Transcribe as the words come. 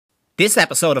This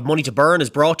episode of Money to Burn is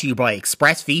brought to you by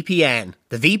ExpressVPN,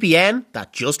 the VPN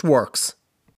that just works.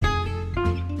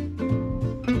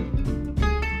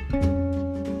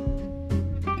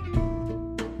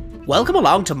 Welcome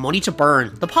along to Money to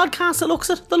Burn, the podcast that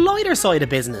looks at the lighter side of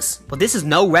business. But this is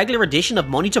no regular edition of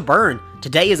Money to Burn.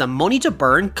 Today is a Money to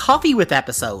Burn Coffee With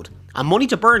episode. On Money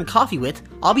to Burn Coffee With,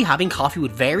 I'll be having coffee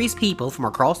with various people from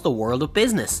across the world of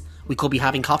business. We could be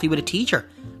having coffee with a teacher,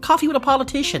 coffee with a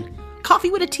politician,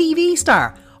 coffee with a TV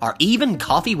star, or even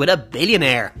coffee with a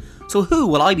billionaire. So who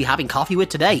will I be having coffee with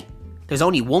today? There's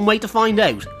only one way to find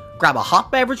out. Grab a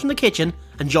hot beverage from the kitchen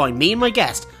and join me and my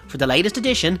guest for the latest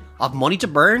edition of Money to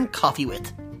Burn Coffee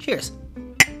With. Cheers.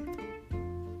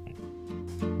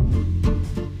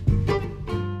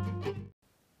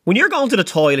 When you're going to the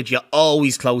toilet, you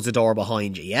always close the door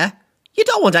behind you, yeah? You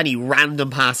don't want any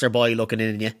random passerby looking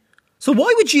in on you. So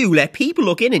why would you let people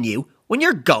look in on you when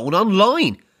you're going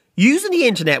online? Using the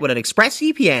internet with an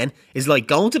ExpressVPN is like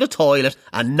going to the toilet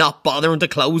and not bothering to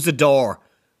close the door.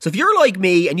 So if you're like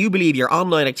me and you believe your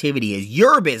online activity is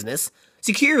your business,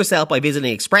 secure yourself by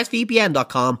visiting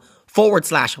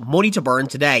expressvpn.com/money to burn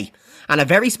today. And a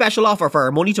very special offer for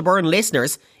our Money to Burn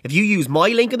listeners: if you use my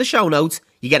link in the show notes,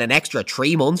 you get an extra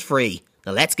 3 months free.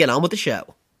 Now let's get on with the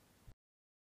show.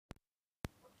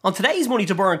 On today's Money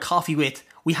to Burn Coffee With,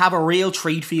 we have a real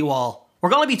treat for you all. We're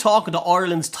going to be talking to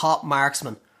Ireland's top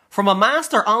marksman. From a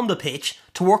master on the pitch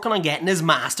to working on getting his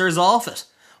masters off it.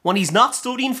 When he's not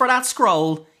studying for that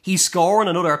scroll, he's scoring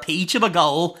another peach of a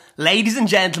goal. Ladies and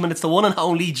gentlemen, it's the one and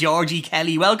only Georgie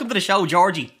Kelly. Welcome to the show,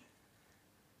 Georgie.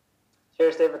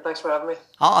 Cheers, David. Thanks for having me.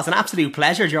 Oh, it's an absolute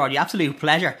pleasure, Georgie. Absolute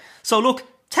pleasure. So look,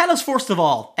 tell us first of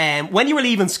all, when you were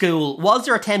leaving school, was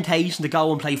there a temptation to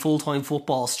go and play full-time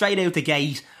football straight out the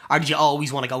gate, or did you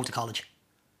always want to go to college?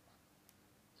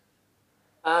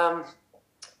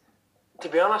 To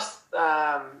be honest,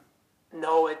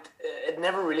 no, it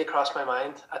never really crossed my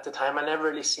mind at the time. I never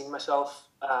really seen myself,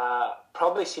 I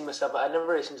never really seen myself I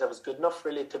was good enough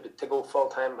really to go full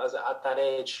time at that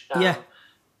age. Yeah.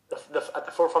 At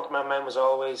the forefront of my mind was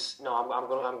always, I'm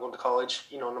going to college,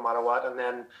 no matter what. And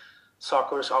then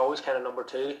soccer was always kind of number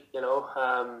two,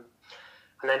 and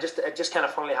then it just kind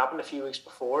of funnily happened a few weeks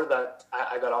before that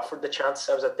I got offered the chance.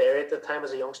 I was at Derry at the time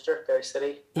as a youngster, Derry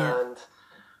City, and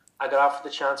I got offered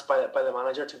the chance by the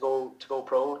manager to go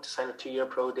pro, to sign a 2-year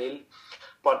pro deal.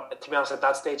 But to be honest, at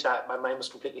that stage, my mind was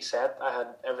completely set. I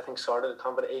had everything sorted,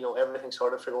 everything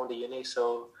sorted for going to uni.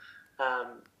 So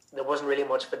there wasn't really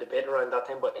much of a debate around that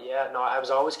time. But I was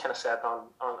always kind of set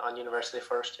on university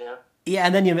first. Yeah. Yeah,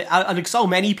 and then like so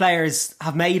many players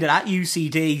have made it at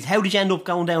UCD. How did you end up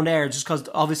going down there? Just because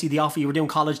obviously the offer, you were doing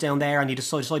college down there, and you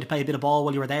decided to play a bit of ball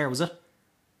while you were there, was it?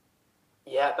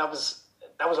 Yeah, that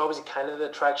was always kind of the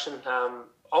attraction.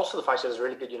 Also the fact that it was a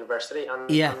really good university, and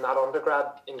that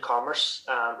undergrad in commerce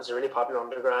was a really popular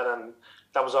undergrad, and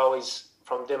that was always,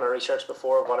 from doing my research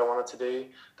before, what I wanted to do.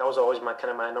 That was always my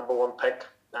number one pick.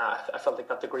 I felt like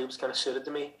that degree was kind of suited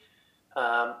to me,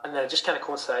 and then it just kind of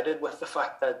coincided with the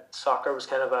fact that soccer was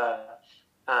kind of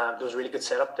there was a really good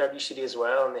setup there at UCD as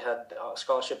well, and they had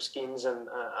scholarship schemes and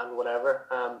whatever.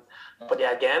 But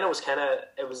yeah, again, it was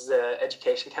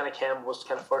education was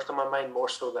first on my mind more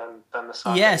so than the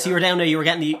soccer. Yeah, so you were down there, you were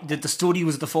getting the study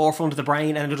was at the forefront of the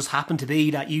brain, and it just happened to be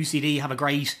that UCD have a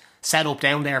great setup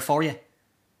down there for you.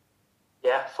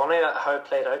 Yeah, funny how it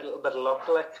played out, a little bit of luck.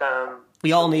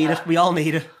 We all need it. We all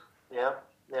need it. Yeah.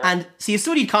 Yeah. And so you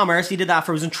studied commerce, you did that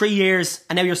for 3 years,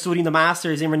 and now you're studying the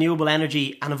Masters in Renewable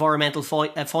Energy and Environmental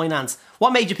Finance.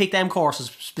 What made you pick them courses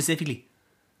specifically?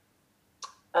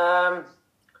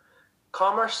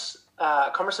 Commerce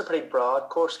is a pretty broad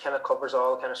course, kind of covers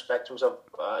all kind of spectrums of,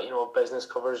 business,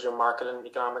 covers your marketing,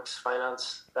 economics,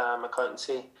 finance,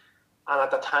 accountancy. And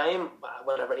at the time,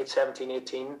 whatever, age 17,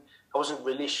 18, I wasn't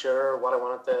really sure what I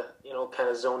wanted to, kind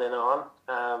of zone in on.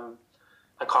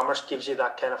 And commerce gives you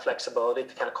that kind of flexibility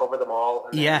to kind of cover them all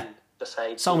and then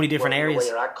decide so many different areas where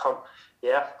you're at come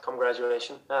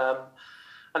graduation. And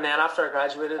then after I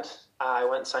graduated, I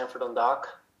went and signed for Dundalk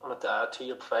on a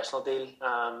 2-year professional deal.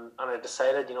 And I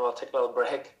decided, I'll take a little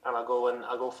break and I'll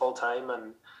go full time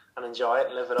and enjoy it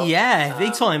and live it up. Yeah,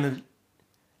 big time.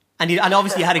 And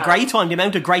obviously you had a great time. The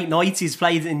amount of great nights he's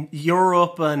played in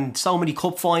Europe and so many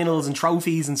cup finals and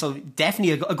trophies, and so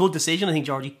definitely a good decision, I think,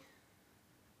 Georgie.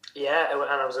 Yeah, and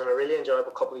I was in a really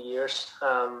enjoyable couple of years.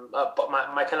 But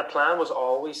my kind of plan was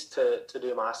always to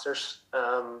do a Masters.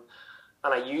 And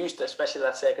I used, especially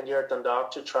that second year at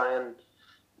Dundalk, to try and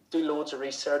do loads of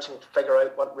research and figure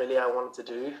out what really I wanted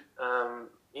to do.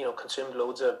 Consumed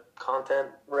loads of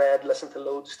content, listened to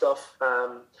loads of stuff.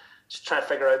 Just trying to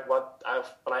figure out what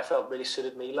I felt really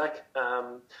suited me.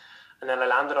 and then I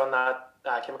landed on that.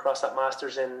 I came across that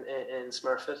master's in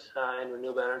Smurfit in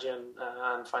renewable energy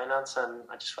and finance, and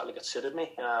I just felt like it suited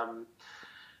me.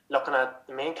 Looking at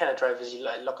the main kind of drive is you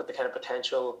look at the kind of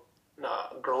potential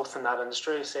growth in that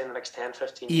industry, say in the next 10,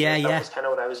 15 years. That was kind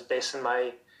of what I was basing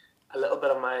a little bit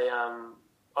of my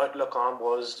outlook on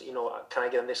was, can I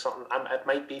get into something? It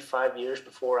might be 5 years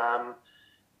before I'm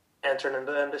entering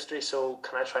into the industry, so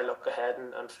can I try look ahead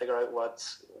and figure out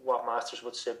what masters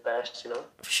would suit best,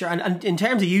 Sure, and in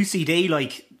terms of UCD,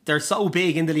 like, they're so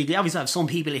big in the league. They obviously have some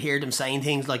people who hear them saying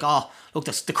things like, oh, look,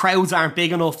 the crowds aren't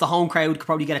big enough, the home crowd could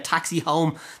probably get a taxi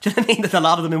home. Do you know what I mean? There's a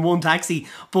lot of them in one taxi,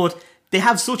 but they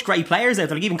have such great players out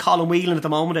there. Like even Colin Whelan at the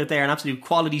moment out there, an absolute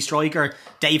quality striker.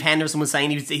 Dave Henderson was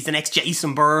saying he's the next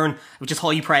Jason Byrne, which is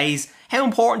high praise. How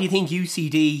important do you think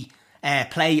UCD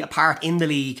play a part in the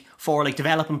league for like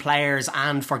developing players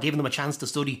and for giving them a chance to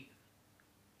study?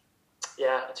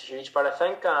 Yeah, it's a huge part. I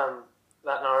think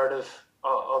that narrative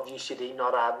of UCD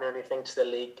not adding anything to the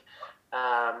league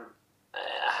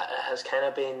has kind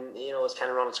of been, it's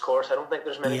kind of run its course. I don't think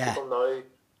there's many people now,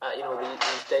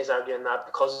 these days arguing that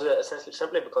because of essentially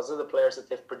simply because of the players that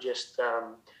they've produced.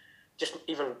 Just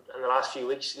even in the last few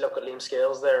weeks, you look at Liam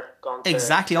Scales there, gone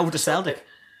exactly over to Celtic.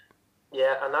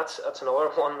 Yeah, and that's another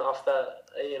one off that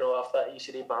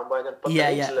UCD bandwagon. But the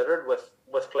league's littered with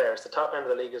players. The top end of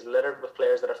the league is littered with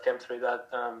players that have come through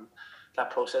that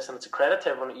process, and it's a credit to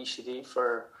everyone at UCD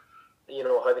for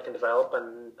how they can develop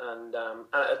and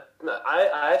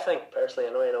I think personally,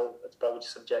 I know it's probably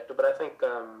just subjective, but I think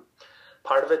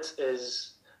part of it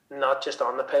is not just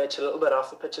on the pitch, a little bit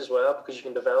off the pitch as well, because you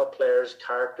can develop players'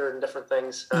 character and different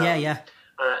things. When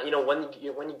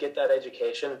you get that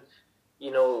education,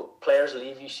 players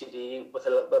leave UCD with a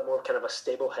little bit more kind of a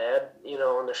stable head,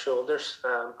 on their shoulders,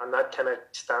 and that kind of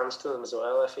stands to them as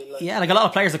well, I feel like. Yeah, like a lot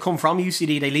of players that come from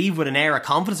UCD, they leave with an air of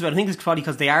confidence about it. I think it's probably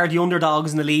because they are the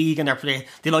underdogs in the league, and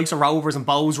the likes of Rovers and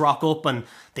Bows rock up, and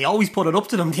they always put it up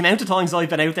to them. The amount of times I've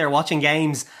been out there watching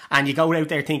games, and you go out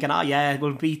there thinking, oh yeah,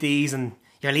 we'll beat these, and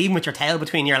you're leaving with your tail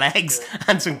between your legs,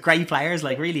 and some great players,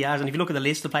 like really are. And if you look at the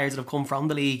list of players that have come from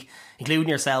the league, including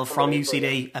yourself from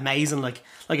UCD, amazing, like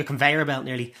a conveyor belt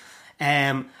nearly.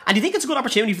 And do you think it's a good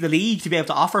opportunity for the league to be able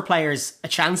to offer players a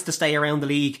chance to stay around the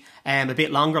league a bit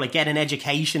longer, like get an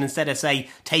education instead of, say,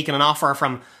 taking an offer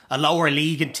from a lower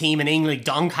league team in England, like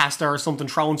Doncaster or something,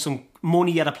 throwing some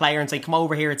money at a player and saying, come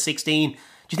over here at 16?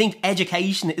 Do you think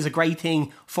education is a great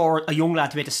thing for a young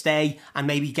lad to be able to stay and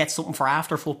maybe get something for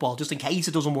after football, just in case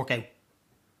it doesn't work out?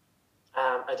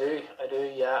 I do,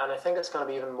 yeah. And I think it's going to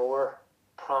be even more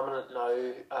prominent now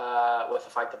with the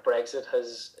fact that Brexit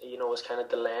is kind of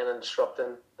delaying and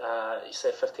disrupting,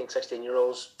 say, 15,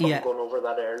 16-year-olds from going over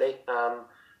that early.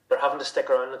 They're having to stick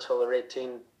around until they're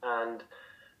 18. And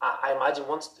I imagine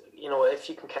once, if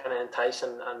you can kind of entice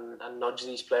and nudge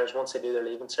these players once they do their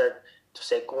leaving cert, to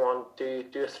say, go on, do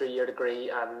a 3-year degree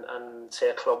and say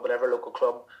a club, whatever local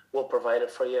club, will provide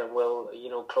it for you, and will,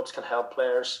 clubs can help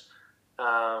players,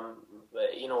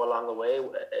 along the way.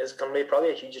 It's going to be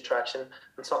probably a huge attraction,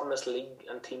 and something this league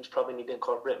and teams probably need to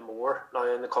incorporate more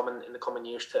now in the coming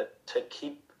years to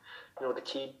keep,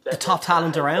 the top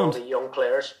talent around, the young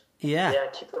players. Yeah,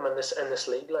 keep them in this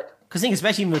league, like. Because I think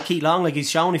especially with Keith Long, like he's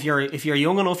shown, if you're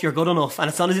young enough, you're good enough, and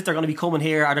it's not as if they're going to be coming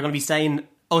here or they're going to be staying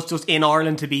us just in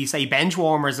Ireland to be, say, bench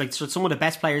warmers. Like some of the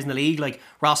best players in the league, like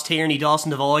Ross Tierney,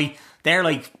 Dawson Devoy, they're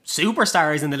like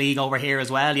superstars in the league over here as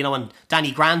well, and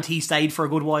Danny Grant, he stayed for a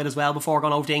good while as well before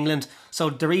going over to England. So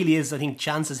there really is, I think,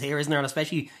 chances here, isn't there? And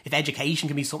especially if education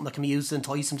can be something that can be used to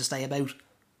entice them to stay about.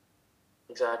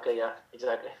 Exactly, yeah,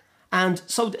 exactly. And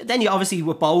so then you obviously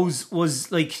with Bows was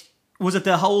it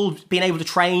the whole being able to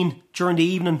train during the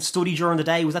evening, study during the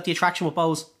day? Was that the attraction with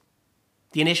Bows?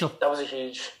 The initial? That was a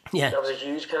huge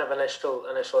kind of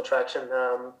initial attraction,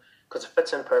 because it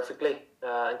fits in perfectly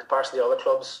in comparison to the other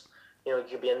clubs. You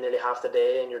could be in nearly half the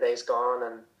day and your day's gone,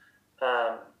 and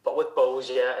but with Bows,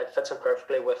 it fits in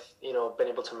perfectly with being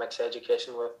able to mix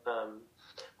education with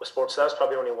sports. So that's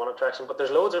probably only one attraction, but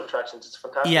there's loads of attractions. It's a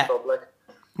fantastic club, like.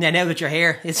 Yeah, now that you're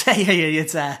here, you're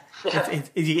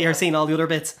seeing all the other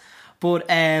bits. But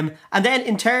and then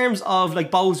in terms of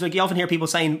like Bows, like you often hear people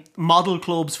saying model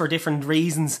clubs for different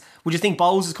reasons. Would you think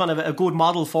Bows is kind of a good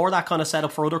model for that kind of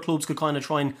setup for other clubs could kind of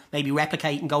try and maybe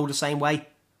replicate and go the same way?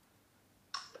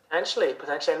 Potentially. I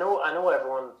know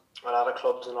everyone, a lot of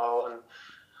clubs and all, and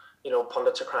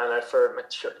pundits are crying out for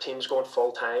teams going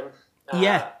full time.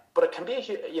 But it can be a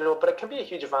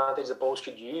huge advantage that Bows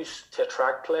could use to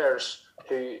attract players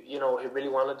who really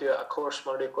want to do a course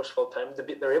full time.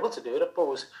 They're able to do it at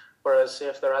Bows. Whereas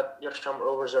if they're at your Shamrock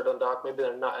Rovers or Dundalk, maybe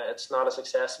it's not as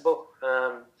accessible.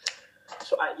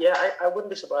 I wouldn't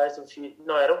be surprised if you.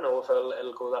 No, I don't know if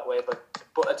it'll go that way, but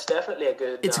it's definitely a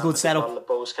good. It's a good setup. The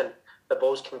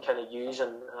Bows can kind of use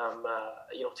and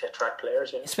to attract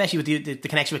players. Yeah. Especially with the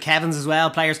connection with Kevin's as well.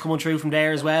 Players coming through from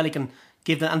there as well. He can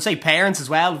give them, and say parents as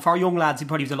well. For young lads, he'd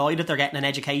probably be delighted they're getting an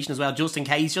education as well, just in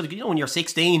case. When you're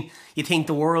 16, you think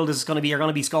the world is going to be, you're going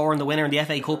to be scoring the winner in the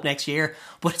FA Cup next year,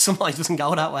 but it sometimes doesn't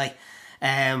go that way.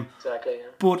 Exactly. Yeah.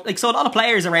 But so a lot of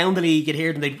players around the league, you'd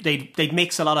hear them, they'd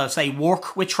mix a lot of, say,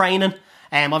 work with training.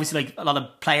 Obviously, a lot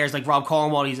of players like Rob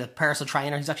Cornwall, he's a personal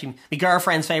trainer. He's actually my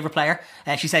girlfriend's favourite player.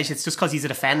 She says it's just because he's a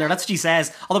defender. That's what she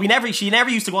says. Although she never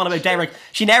used to go on about Derek.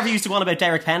 She never used to go on about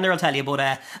Derek Pender, I'll tell you. But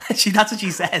that's what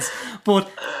she says.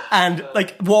 And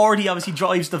like Wardy obviously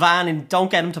drives the van, and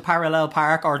don't get him to Parallel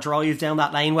Park or drive down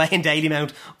that laneway in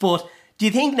Dalymount. But do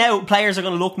you think now players are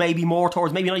going to look maybe more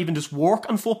towards maybe not even just work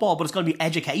and football, but it's going to be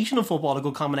education and football, a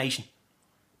good combination?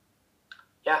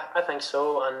 Yeah, I think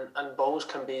so, and Bows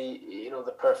can be,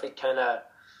 the perfect kind of,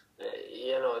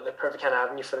 the perfect kind of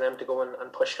avenue for them to go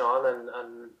and push on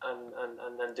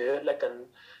and do it. Like, and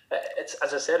it's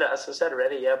as I said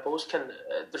already. Yeah, Bows can.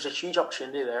 There's a huge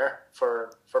opportunity there for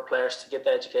players to get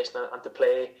the education and to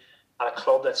play at a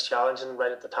club that's challenging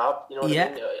right at the top. You know what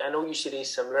I mean? I know UCD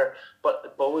is similar,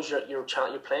 but Bows, you're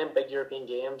playing big European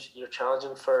games. You're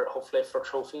challenging hopefully for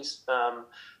trophies. So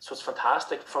it's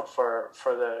fantastic for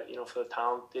the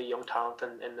talent, the young talent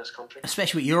in this country.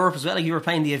 Especially with Europe as well. Like you were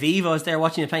playing the Aviva, I was there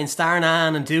watching you playing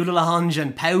Starnan and Doodalahunge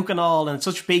and Pauk and all, and it's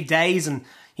such big days, and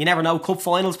you never know, cup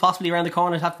finals possibly around the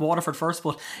corner. I'd have Waterford first,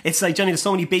 but it's like, Johnny, there's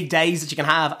so many big days that you can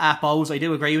have at Bows. I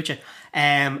do agree with you.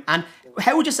 And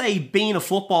how would you say being a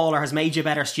footballer has made you a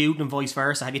better student and vice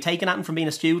versa? Have you taken that from being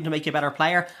a student to make you a better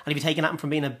player? And have you taken that from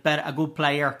being a good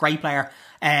player, great player,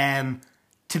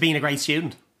 to being a great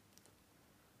student?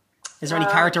 Is there any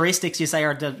characteristics you say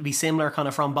are to be similar kind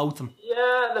of from both of them?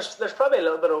 Yeah, there's probably a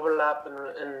little bit of overlap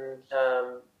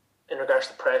in regards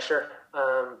to pressure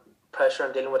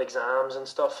and dealing with exams and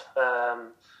stuff.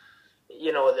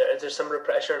 There's similar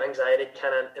pressure and anxiety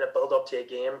kind of in a build up to a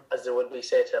game as there would be,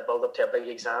 say, to a build up to a big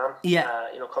exam. Yeah.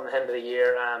 Come the end of the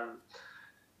year.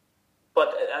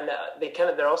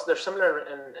 They're similar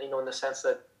in the sense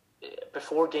that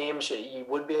before games you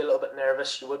would be a little bit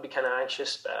nervous. You would be kind of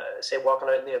anxious. Say walking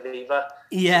out in the Aviva.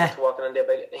 Yeah. Walking into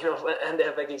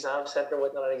a big exam centre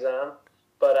with an exam.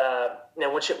 But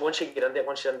once you get into it,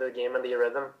 once you're into the game, into your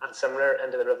rhythm, and similar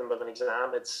into the rhythm of an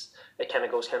exam, it kind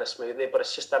of goes kind of smoothly. But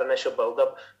it's just that initial build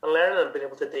up and learning and being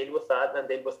able to deal with that and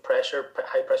deal with pressure,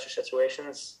 high pressure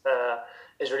situations,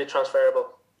 is really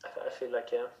transferable. I feel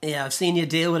like, yeah. Yeah, I've seen you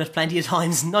deal with it plenty of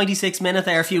times. 96 minute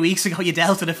there a few weeks ago, you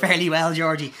dealt with it fairly well,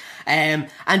 Georgie. And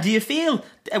do you feel,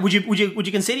 would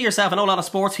you consider yourself, I know a lot of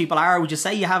sports people are, would you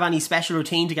say you have any special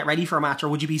routine to get ready for a match, or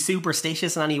would you be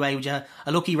superstitious in any way? Would you have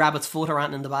a lucky rabbit's foot or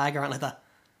anything in the bag or anything like that?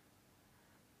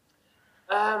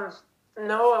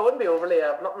 No, I wouldn't be overly,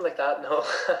 nothing like that, no.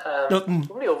 Nothing. I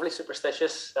wouldn't be overly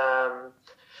superstitious. I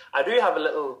do have a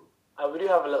little,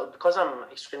 because I'm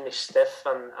extremely stiff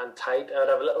and tight, I would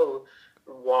have a little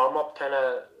warm-up kind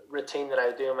of routine that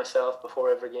I do myself before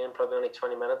every game, probably only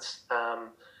 20 minutes.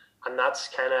 And that's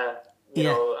kind of,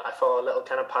 I follow a little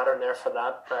kind of pattern there for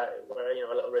that, where,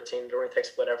 a little routine that only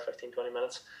takes whatever, 15, 20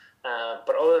 minutes.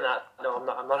 But other than that, no,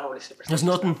 I'm not overly superstitious. There's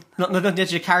nothing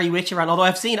that you carry with you around. Although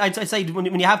I'd say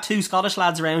when you have two Scottish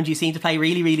lads around, you seem to play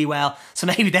really, really well. So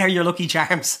maybe they're your lucky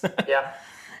charms. Yeah.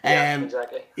 Yeah,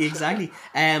 exactly.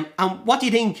 And what do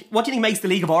you think makes the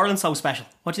League of Ireland so special?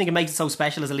 What do you think it makes it so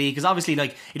special as a league? Because obviously,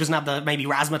 like, it doesn't have the maybe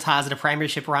razzmatazz of the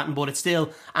Premiership or anything, but it's still,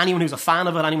 anyone who's a fan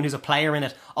of it, anyone who's a player in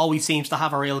it, always seems to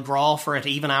have a real draw for it.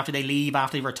 Even after they leave,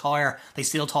 after they retire, they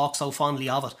still talk so fondly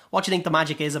of it. What do you think the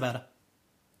magic is about it?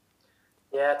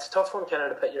 Yeah, it's a tough one kind of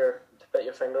to put your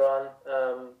finger on.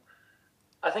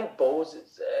 I think Bows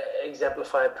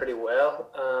exemplify it pretty well.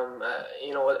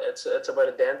 It's about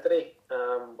identity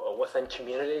within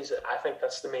communities. I think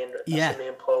that's the main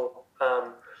pull.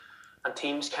 And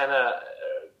teams can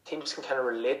kind of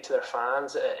relate to their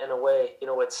fans in a way.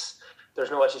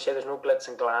 There's no glitz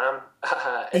and glam.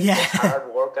 It's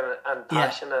hard work and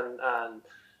passion and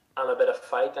a bit of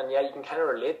fight. And yeah, you can kind of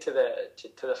relate to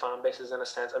the fan bases in a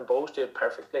sense. And Bows do it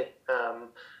perfectly.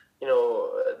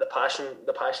 The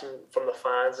passion from the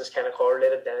fans is kind of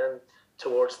correlated then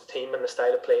towards the team and the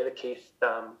style of play that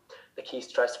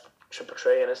Keith tries to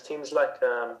portray in his teams. Like,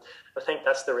 I think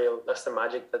that's the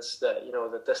magic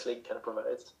that this league kind of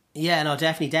provides. Yeah, no,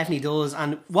 definitely does.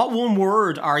 And what one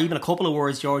word, or even a couple of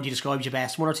words, Georgie, describes you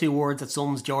best? One or two words that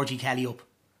sums Georgie Kelly up?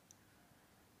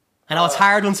 I know it's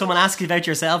hard when someone asks you about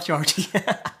yourself, Georgie.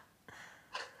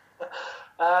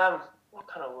 What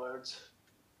kind of words?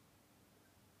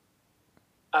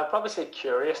 I'd probably say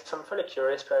curious. I'm a fairly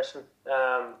curious person.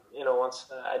 Once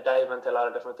I dive into a lot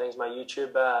of different things, my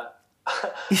YouTube, I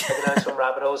go down some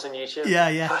rabbit holes in YouTube.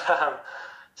 Yeah. But,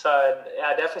 so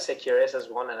I'd definitely say curious as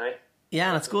one anyway.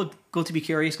 Yeah, that's good. Good to be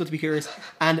curious.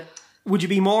 And would you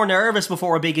be more nervous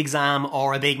before a big exam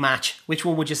or a big match? Which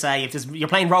one would you say? If you're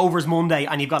playing Rovers Monday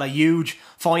and you've got a huge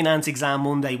finance exam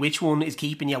Monday, which one is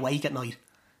keeping you awake at night?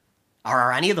 Or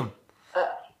are any of them?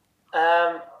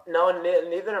 No,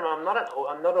 neither of them. I'm not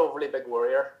an overly big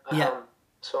worrier.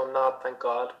 So I'm not, thank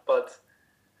God. But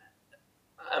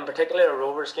in particular, a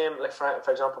Rovers game, like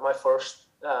for example, my first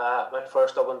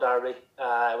Dublin derby,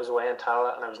 I was away in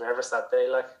Tala and I was nervous that day.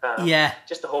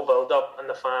 Just the whole build up and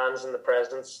the fans and the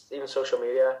presence, even social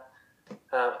media.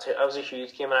 That was a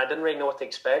huge game, and I didn't really know what to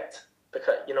expect but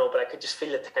I could just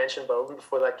feel the tension building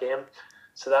before that game.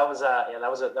 So that was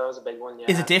a big one.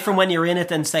 Yeah. Is it different when you're in it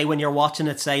than say when you're watching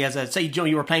it? Say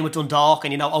you were playing with Dundalk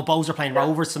and Bows are playing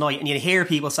Rovers tonight, and you hear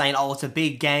people saying, "Oh, it's a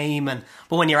big game,"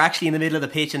 but when you're actually in the middle of the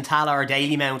pitch in Tala or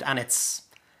Dalymount and it's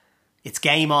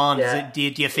game on, do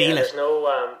you feel it?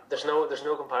 There's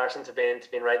no comparison to being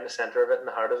right in the centre of it, in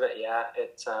the heart of it. Yeah,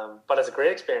 but it's a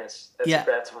great experience. It's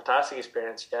a fantastic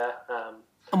experience. Yeah.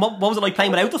 And what was it like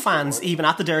playing without the fans, even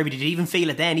at the derby? Did you even feel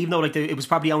it then, even though it was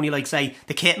probably only say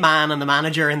the kit man and the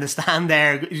manager in the stand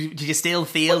there? Did you still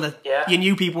feel that you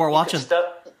knew people were watching?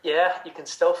 You can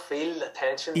still feel the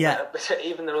tension. Yeah,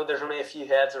 even though there's only a few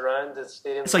heads around the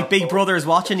stadium. It's like Big Brother's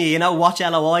watching you. Watch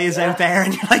LOI is out there,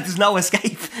 and you're like, there's no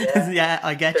escape. Yeah,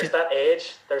 I get you.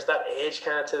 There's that age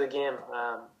kind of to the game.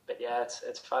 But yeah,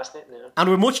 it's fascinating. Yeah. And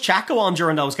would much chat go on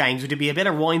during those games? Would it be a bit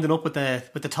of winding up with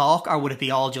the talk, or would it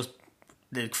be all just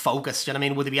the focus? Do you know what I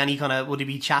mean? Would there be would it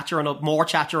be more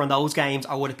chatter on those games,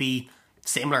 or would it be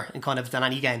similar in kind of than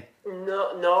any game?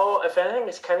 No. If anything,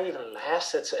 it's kind of even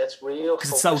less. It's real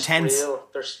because it's so tense.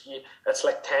 It's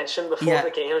like tension before the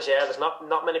games. Yeah, there's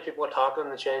not many people talking in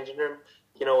the changing room.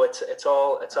 It's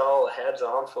all heads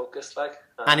on focused.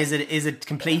 And is it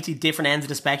completely different ends of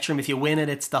the spectrum? If you win it,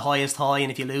 it's the highest high, and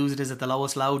if you lose it, is it the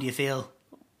lowest low? Do you feel?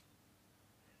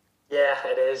 Yeah,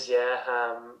 it is.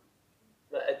 Yeah.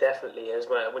 It definitely is.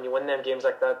 When you win them games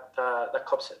like that, that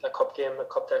cup game, the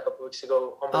cup there a couple of weeks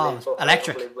ago, unbelievable,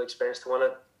 unbelievable experience to win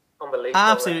it. Unbelievable,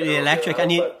 absolutely electric.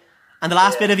 And the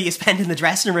last bit of it you spent in the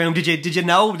dressing room. Did you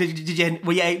know? Were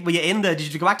you in the?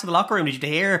 Did you go back to the locker room? Did you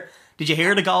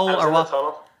hear the goal or what? The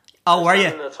tunnel. Oh, were you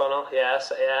in the tunnel?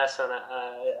 Yes, and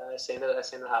I seen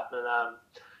it happening.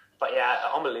 But yeah,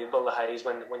 unbelievable the highs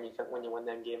when you win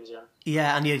them games.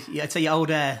 Yeah, and I'd say you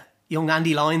owed young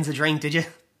Andy Lyons a drink, did you?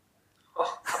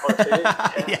 Oh, or two.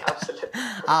 Yeah, absolutely.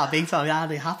 Big time. Yeah,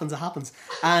 it happens.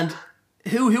 And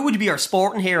who would be your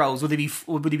sporting heroes? Would there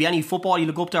be any football you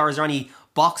look up to, or is there any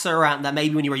boxer that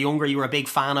maybe when you were younger you were a big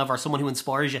fan of, or someone who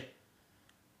inspires you?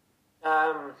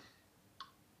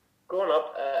 Growing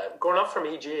up for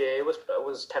me, GAA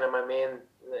was kind of my main,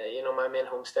 my main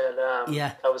homestead.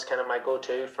 That was kind of my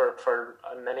go-to for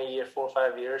many years, 4 or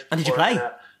 5 years. And did you play?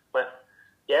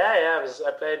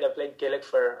 I played Gaelic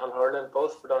and hurling,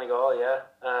 both for Donegal. Yeah.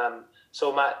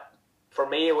 For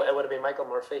me, it would have been Michael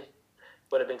Murphy.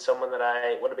 Would have been someone that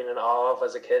I would have been in awe of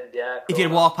as a kid. Yeah. If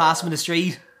you'd walk past him in the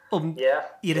street, you'd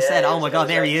have said, "Oh my God,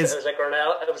 there he is." It was like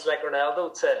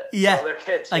Ronaldo to other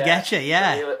kids. I get you.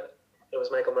 Yeah. It was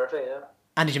Michael Murphy. Yeah.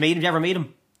 And did you meet him? Did you ever meet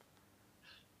him?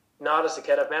 Not as a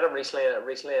kid. I've met him recently, and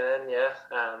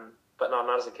then but not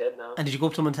as a kid. No. And did you go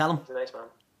up to him and tell him? He's a nice man.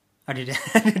 Or did you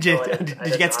did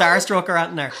you get starstruck or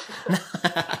anything there?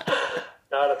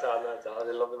 Not at all.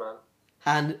 I love the man.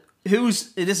 And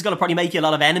this is going to probably make you a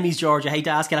lot of enemies, George. I hate to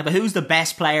ask you that, but who's the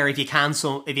best player if you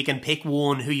can pick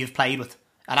one who you've played with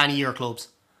at any of your clubs?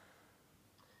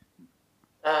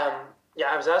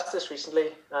 I was asked this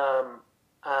recently, and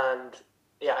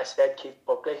I said Keith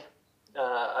Buckley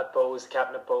at Bows, the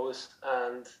captain at Bows,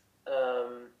 and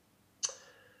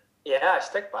I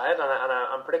stick by it, and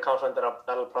I'm pretty confident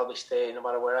that'll probably stay no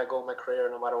matter where I go in my career,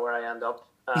 no matter where I end up.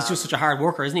 He's just such a hard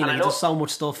worker, isn't he? He does so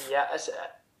much stuff.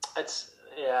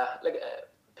 Yeah,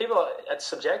 people, it's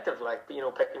subjective.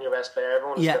 Picking your best player,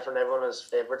 everyone is different. Everyone has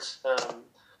favourites,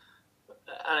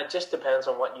 and it just depends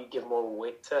on what you give more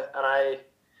weight to. And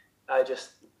I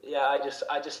just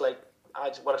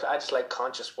like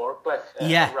conscious work,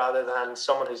 rather than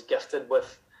someone who's gifted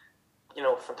with,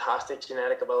 fantastic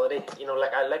genetic ability.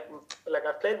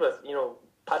 I've played with,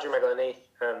 Patrick McElhinney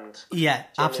and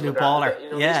absolute McGrath,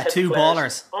 baller. Two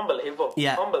ballers,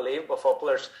 unbelievable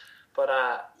footballers. But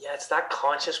it's that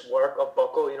conscious work of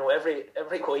Bucko. Every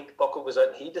week Bucko goes out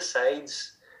and he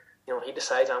decides I'm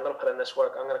going to put in this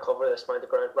work. I'm going to cover this amount of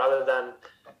ground, rather than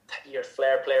your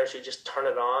flair players who just turn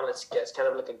it on. It's kind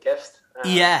of like a gift.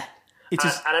 It's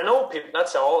just, and I know people,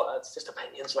 that's all. It's just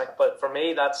opinions, like. But for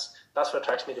me, that's what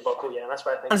attracts me to Bucko. Yeah, and that's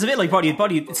why I think. and it's a bit like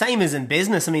probably same as in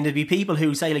business. I mean, there'd be people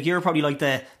who say like you're probably like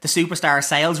the superstar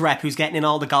sales rep who's getting in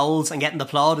all the goals and getting the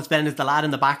plaudits. Then there's the lad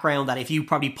in the background that if you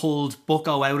probably pulled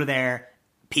Bucko out of there,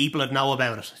 people would know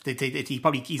about it. He's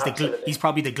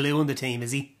probably the glue in the team,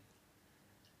 is he?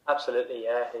 Absolutely,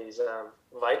 yeah. He's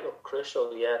vital,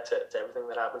 crucial, yeah, to everything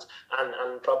that happens,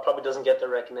 and probably doesn't get the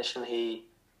recognition he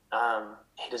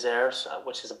deserves,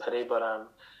 which is a pity. But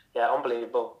yeah,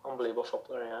 unbelievable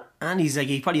footballer, yeah. And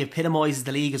he probably epitomises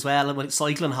the league as well, with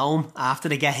cycling home after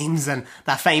the games and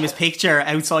that famous picture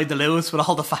outside the Lewis with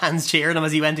all the fans cheering him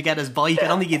as he went to get his bike. Yeah. I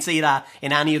don't think you'd see that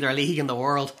in any other league in the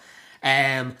world.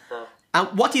 No. And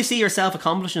what do you see yourself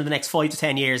accomplishing in the next 5 to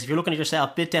 10 years? If you're looking at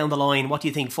yourself a bit down the line, what do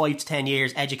you think 5 to 10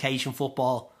 years, education,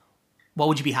 football, what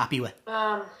would you be happy with?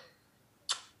 I'd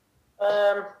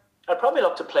probably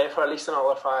love to play for at least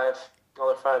another 5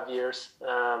 years.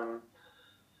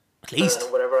 At least.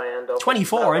 Whatever I end up.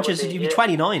 24, aren't you? You'd be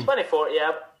 29. 24,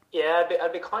 yeah. Yeah,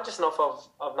 I'd be conscious enough of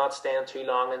not staying too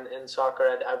long in soccer.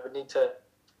 I'd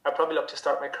probably look to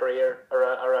start my career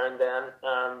around then.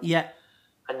 Yeah.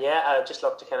 And yeah, I'd just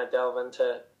love to kind of delve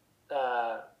into,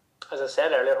 as I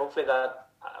said earlier, hopefully that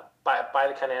by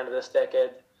the kind of end of this decade,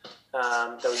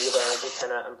 the renewable energy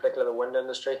kind of, in particular the wind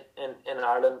industry in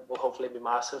Ireland, will hopefully be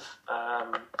massive.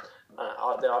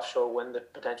 The offshore wind, the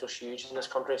potential is huge in this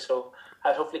country. So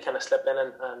I'd hopefully kind of slip in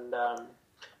and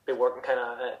be working kind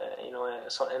of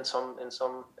in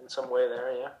some way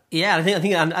there. Yeah. Yeah, I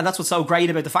think, and that's what's so great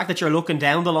about the fact that you're looking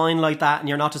down the line like that, and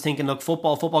you're not just thinking, look,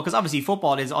 football, because obviously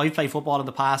football is. I've played football in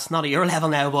the past, not at your level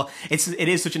now, but it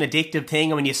is such an addictive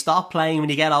thing. And when you stop playing, when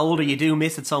you get older, you do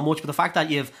miss it so much. But the fact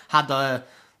that you've had to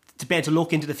be able to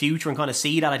look into the future and kind of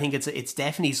see that, I think it's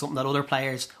definitely something that other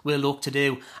players will look to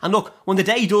do. And look, when the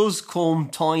day does come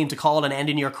time to call an end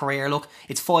in your career, look,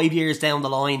 it's 5 years down the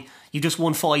line. You've just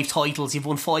won 5 titles. You've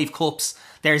won 5 cups.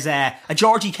 There's a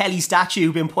Georgie Kelly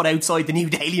statue being put outside the new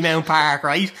Dalymount Park,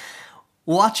 right?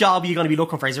 What job are you going to be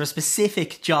looking for? Is there a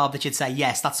specific job that you'd say,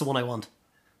 yes, that's the one I want?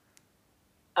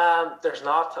 There's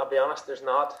not. I'll be honest. There's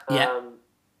not. Yeah.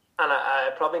 And I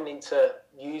probably need to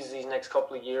use these next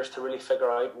couple of years to really figure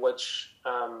out which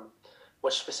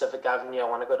specific avenue I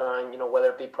want to go down.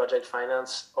 Whether it be project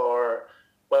finance or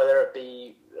whether it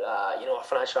be a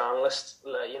financial analyst,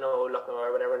 looking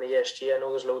or whatever in ESG. I know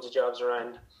there's loads of jobs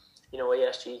around,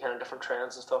 ESG, kind of different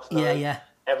trends and stuff. Yeah.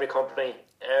 Every company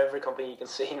you can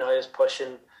see now is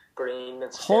pushing green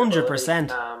and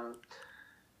 100%.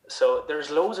 So there's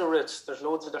loads of routes, there's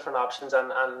loads of different options,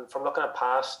 and from looking at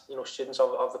past, students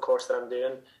of the course that I'm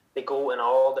doing, they go in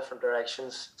all different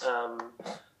directions.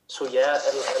 So yeah,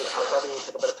 I'll probably need to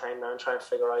take a bit of time now and try and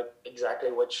figure out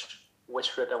exactly which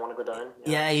route I want to go down.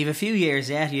 Yeah, you have a few years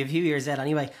yet.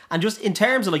 Anyway. And just in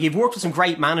terms of, you've worked with some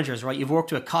great managers, right? You've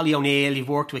worked with Collie O'Neill, you've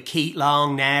worked with Keith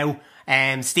Long now,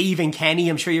 Stephen Kenny.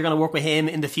 I'm sure you're going to work with him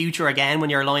in the future again when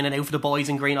you're lining out for the boys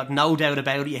in green. I've no doubt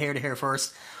about it. You heard it here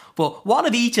first. But what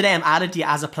have each of them added to you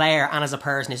as a player and as a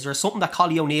person? Is there something that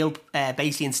Collie O'Neill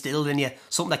basically instilled in you,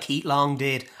 something that Keith Long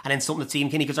did, and then something that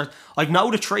Stephen Kenny? Because I've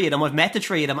known the three of them, I've met the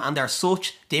three of them, and they're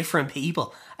such different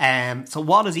people. So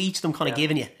what has each of them kind of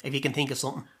given you, if you can think of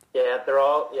something? Yeah, they're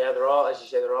all, as you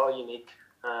say, they're all unique.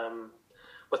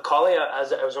 With Collie,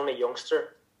 as I was only a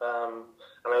youngster, and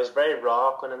I was very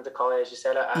raw going into Collie, as you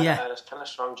said. I had a kind of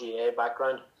strong GA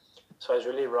background, so I was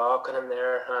really raw going in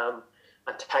there.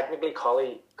 And technically,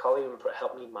 Collie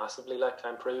helped me massively. I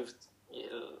improved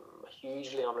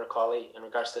hugely under Collie in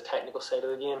regards to the technical side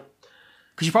of the game.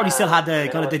 Because you probably still had the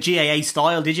kind of the GAA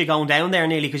style, did you, going down there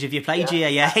nearly? Because if you play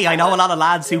GAA, I know a lot of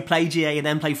lads who play GAA and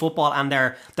then play football, and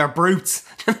they're brutes.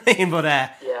 But he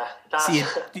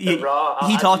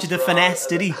taught you the finesse,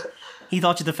 did he? He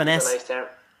taught you the finesse. That's a nice term.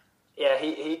 Yeah,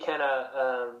 he kind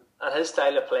of and his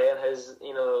style of play and his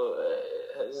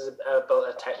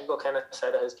a technical kind of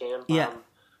side of his game. Yeah.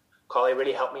 Collie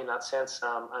really helped me in that sense,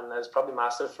 and it's probably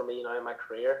massive for me, in my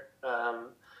career.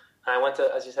 I went to,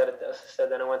 as you said,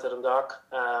 then I went to Dundalk.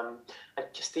 And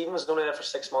Stephen was only there for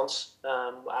 6 months.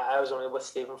 I was only with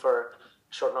Stephen for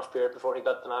a short enough period before he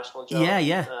got the national job.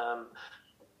 Yeah.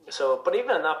 But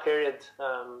even in that period,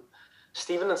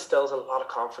 Stephen instills a lot of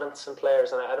confidence in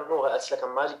players, and I don't know, it's like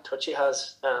a magic touch he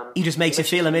has. He just makes you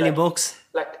feel $1 million bucks.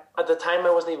 Like at the time,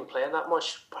 I wasn't even playing that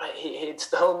much, but he'd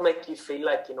still make you feel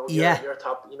like you're a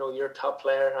top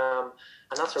player, and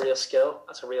that's a real skill.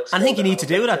 I think you need to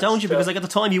do that, don't you? Because at the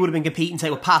time, you would have been competing, say,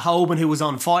 with Pat Hoban, who was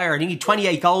on fire. I think he had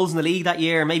 28 goals in the league that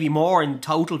year, maybe more in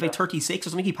total, about 36 or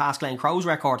something. He passed Glenn Crow's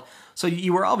record. So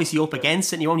you were obviously up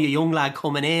against it, and you're only a young lad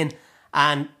coming in,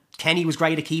 and Kenny was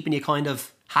great at keeping you kind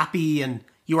of happy, and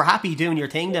you were happy doing your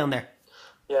thing down there.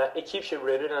 Yeah, it keeps you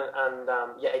rooted, and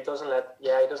it doesn't let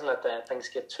the things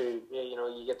get too,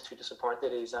 you get too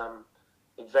disappointed. He's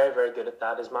very, very good at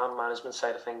that. His man management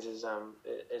side of things is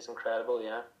incredible.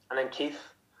 Yeah, and then Keith,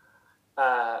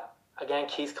 again,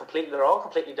 they're all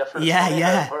completely different.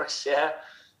 Yeah. It works. Yeah.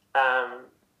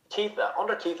 Keith,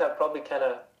 under Keith, I've probably kind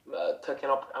of taken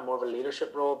up a more of a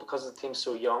leadership role because the team's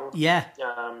so young. Yeah.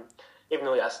 Even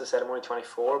though, as I said, I'm only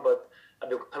 24, but I've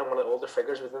been kind of one of the older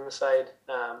figures within the side.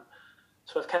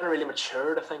 So I've kind of really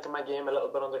matured, I think, in my game a little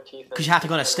bit under Keith. Because you had to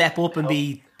kind of step up and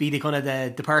be the kind of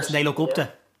the person they look up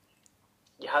to.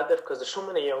 You had that because there's so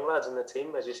many young lads in the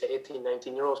team, as you say, 18,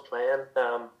 19-year-olds playing.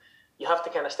 You have to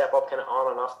kind of step up kind of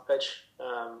on and off the pitch.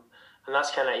 And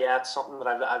that's kind of, it's something that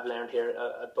I've learned here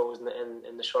at Bohs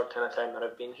in the short kind of time that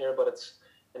I've been here. But it's,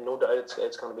 no doubt,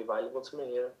 it's going to be valuable to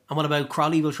me, yeah. And what about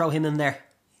Crowley? We'll throw him in there.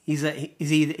 Does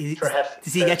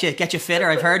he get you fitter?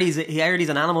 I've heard he's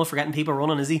an animal for getting people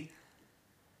running, is he?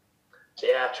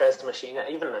 Yeah, Trev's the machine.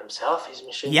 Even himself, he's a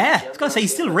machine. Yeah, I was going to say,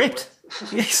 he's still ripped.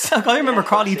 I remember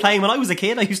Crowley playing. When I was a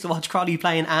kid, I used to watch Crowley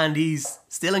playing, and he's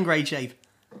still in great shape.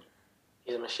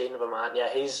 He's a machine of a man. Yeah,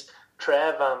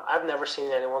 Trev. I've never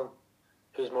seen anyone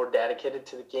who's more dedicated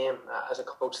to the game as a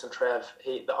coach than Trev.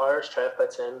 The hours Trev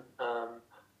puts in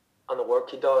and the work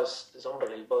he does is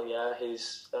unbelievable. Yeah,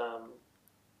 he's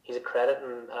a credit,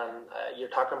 and you're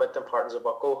talking about the importance of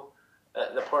Bucko.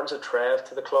 The importance of Trev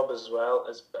to the club as well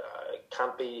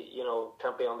can't be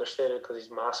understated, because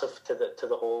he's massive to the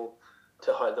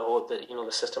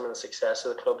system and the success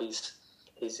of the club.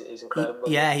 He's incredible.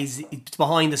 Yeah, he's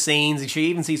behind the scenes. You should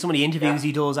even see some of the interviews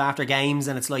he does after games,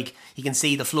 and it's like you can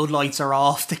see the floodlights are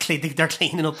off. They're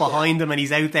cleaning up behind him, and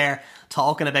he's out there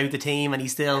talking about the team, and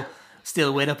he's still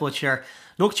with it. But sure.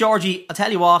 Look, Georgie, I'll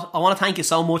tell you what, I want to thank you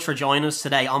so much for joining us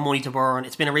today on Money to Burn.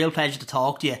 It's been a real pleasure to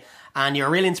talk to you, and you're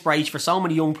a real inspiration for so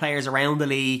many young players around the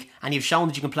league, and you've shown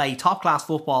that you can play top class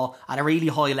football at a really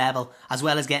high level, as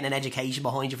well as getting an education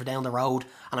behind you for down the road.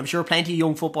 And I'm sure plenty of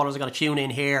young footballers are going to tune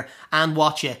in here and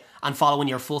watch you and follow in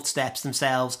your footsteps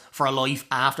themselves for a life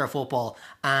after football.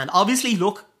 And obviously,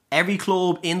 look, every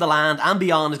club in the land and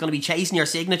beyond is going to be chasing your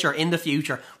signature in the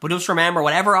future, but just remember,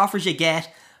 whatever offers you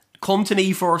get, come to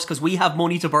me first, because we have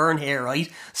money to burn here, right?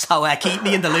 So keep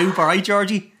me in the loop, alright,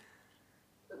 Georgie?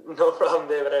 No problem,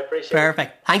 David. I appreciate it.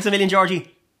 Perfect. Thanks a million, Georgie.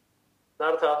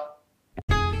 Not at all.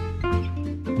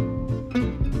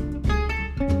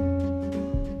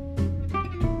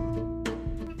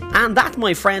 And that,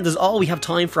 my friend, is all we have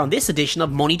time for on this edition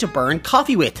of Money to Burn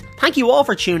Coffee With. Thank you all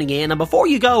for tuning in, and before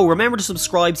you go, remember to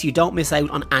subscribe so you don't miss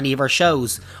out on any of our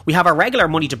shows. We have our regular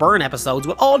Money to Burn episodes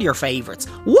with all your favourites.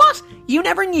 What? You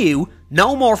never knew?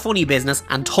 No more funny business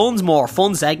and tons more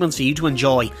fun segments for you to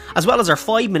enjoy, as well as our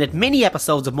 5-minute mini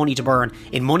episodes of Money to Burn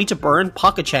in Money to Burn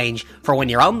Pocket Change for when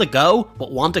you're on the go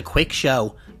but want a quick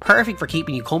show. Perfect for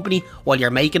keeping you company while you're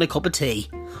making a cup of tea.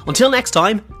 Until next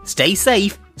time, stay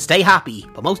safe, stay happy,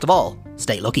 but most of all,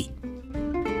 stay lucky.